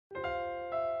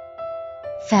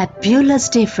Fabulous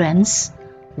day, friends.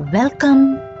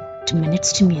 Welcome to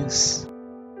Minutes2Muse.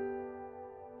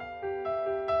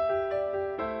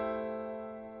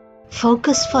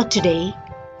 Focus for today,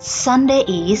 Sunday,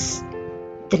 is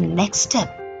the next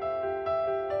step.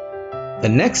 The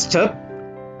next step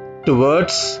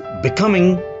towards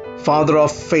becoming father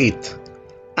of faith.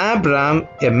 Abraham,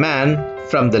 a man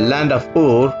from the land of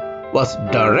Ur, was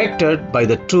directed by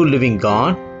the true living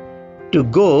God to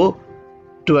go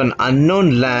to an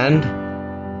unknown land.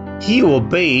 He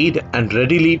obeyed and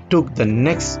readily took the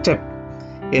next step.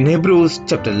 In Hebrews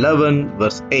chapter 11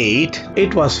 verse 8,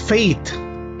 it was faith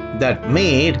that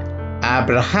made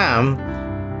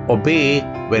Abraham obey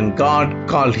when God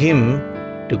called him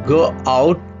to go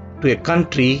out to a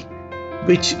country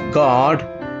which God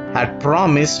had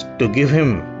promised to give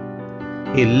him.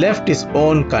 He left his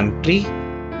own country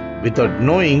without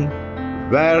knowing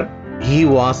where he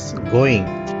was going,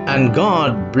 and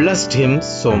God blessed him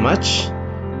so much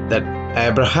that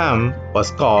Abraham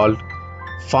was called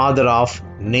father of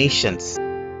nations.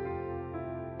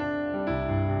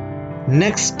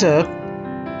 Next step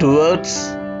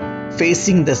towards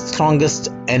facing the strongest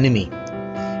enemy.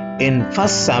 In 1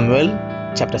 Samuel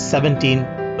chapter 17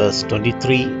 verse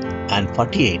 23 and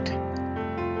 48,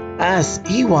 as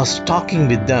he was talking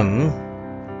with them,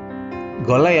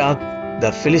 Goliath,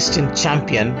 the Philistine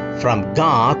champion from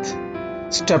Gath,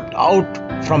 stepped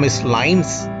out from his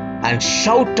lines and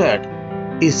shouted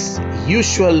his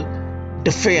usual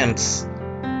defiance,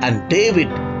 and David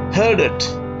heard it.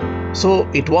 So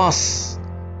it was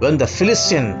when the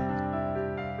Philistine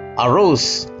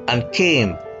arose and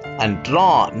came and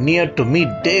drew near to meet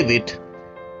David,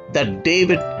 that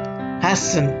David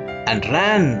hastened and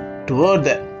ran toward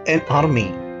the army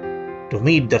to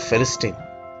meet the Philistine.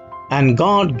 And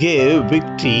God gave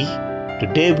victory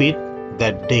to David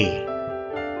that day.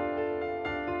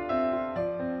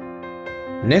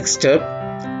 Next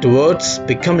step towards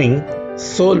becoming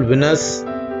soul winners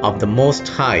of the Most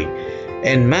High.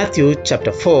 In Matthew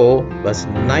chapter 4 verse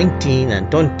 19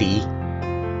 and 20,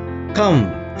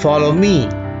 "Come, follow me,"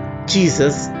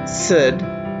 Jesus said,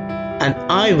 "and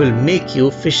I will make you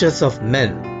fishers of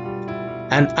men."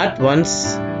 And at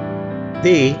once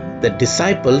they, the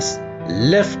disciples,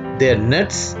 left their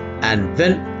nets and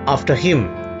went after him.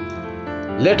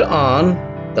 Later on,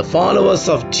 the followers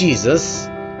of Jesus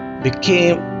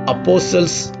became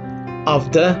apostles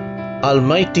of the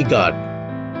Almighty God.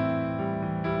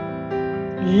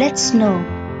 Let's know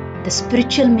the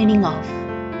spiritual meaning of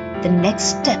the next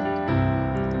step.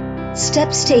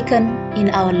 Steps taken in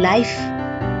our life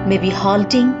may be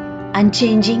halting,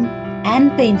 unchanging,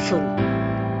 and painful.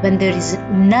 When there is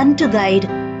none to guide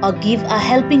or give a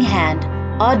helping hand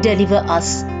or deliver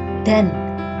us, then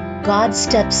God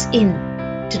steps in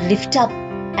to lift up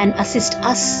and assist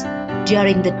us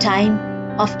during the time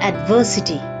of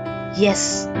adversity.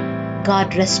 Yes,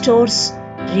 God restores,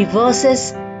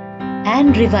 reverses,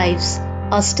 and revives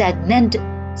our stagnant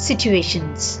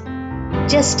situations.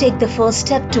 Just take the first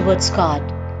step towards God,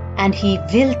 and He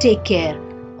will take care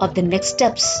of the next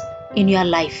steps in your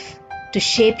life to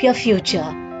shape your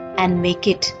future and make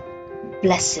it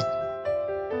blessed.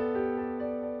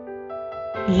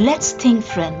 Let's think,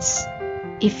 friends.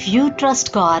 If you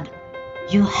trust God,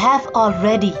 you have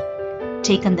already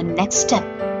taken the next step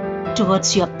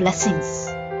towards your blessings.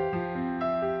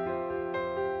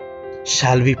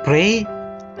 Shall we pray?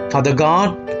 Father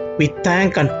God, we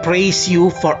thank and praise you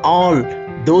for all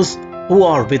those who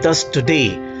are with us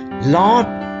today. Lord,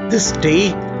 this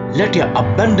day let your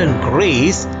abundant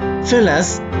grace fill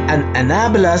us and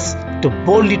enable us to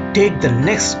boldly take the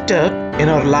next step in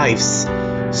our lives,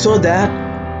 so that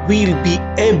we'll be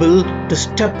able to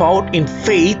step out in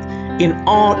faith in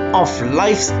all of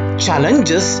life's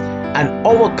challenges and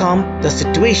overcome the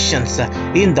situations.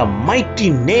 In the mighty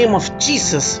name of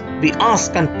Jesus, we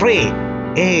ask and pray.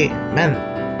 Amen.